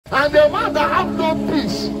And a man that have no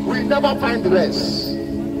peace will never find rest.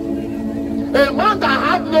 A man that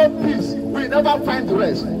have no peace will never find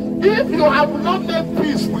rest. If you have not made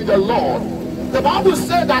peace with the Lord, the Bible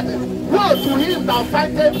said that woe to him that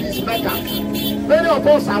fighteth his maker. Many of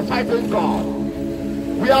us are fighting God.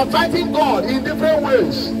 We are fighting God in different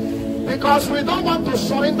ways because we don't want to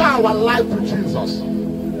surrender our life to Jesus.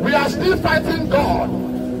 We are still fighting God.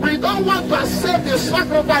 We don't want to accept the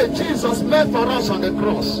sacrifice Jesus made for us on the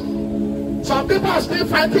cross. Some people are still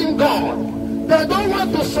fighting God. They don't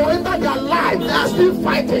want to surrender their life. They are still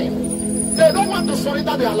fighting. They don't want to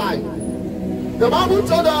surrender their life. The Bible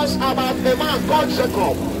told us about a man called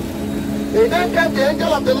Jacob. And then came the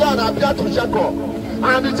angel of the Lord and appeared to Jacob.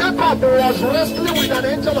 And Jacob was wrestling with an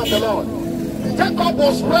angel of the Lord. Jacob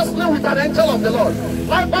was wrestling with an angel of the Lord.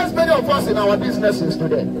 Likewise, many of us in our businesses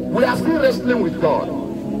today, we are still wrestling with God.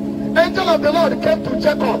 Angel of the Lord came to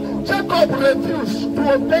Jacob. Jacob refused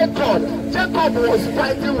to obey God. Jacob was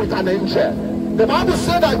fighting with an angel. The Bible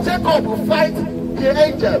said that Jacob would fight the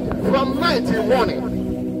angel from night till morning.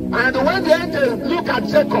 And when the angel looked at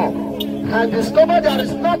Jacob and discovered there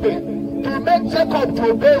is nothing to make Jacob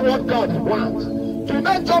to obey what God wants, to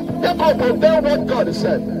make Jacob obey what God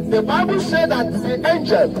said, the Bible said that the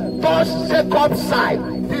angel touched Jacob's side.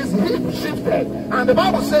 His hip shifted. And the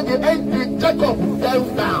Bible said the Jacob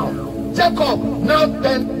bent down. Jacob now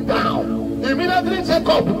bent down. Immediately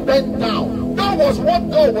Jacob bent down. That was what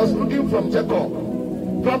God was looking from Jacob.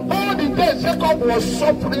 From all the days Jacob was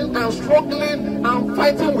suffering and struggling and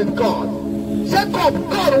fighting with God. Jacob,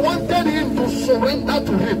 God wanted him to surrender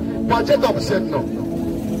to him. But Jacob said no.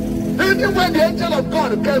 Even when the angel of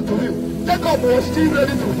God came to him, Jacob was still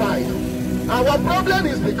ready to fight. Our problem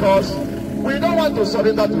is because we don't want to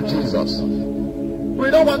surrender to Jesus. We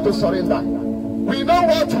don't want to surrender. We know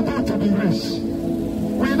what to do to be rich.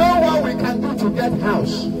 We know what we can do to get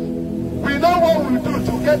house. We know what we do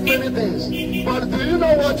to get many things. But do you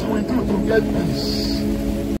know what we do to get peace?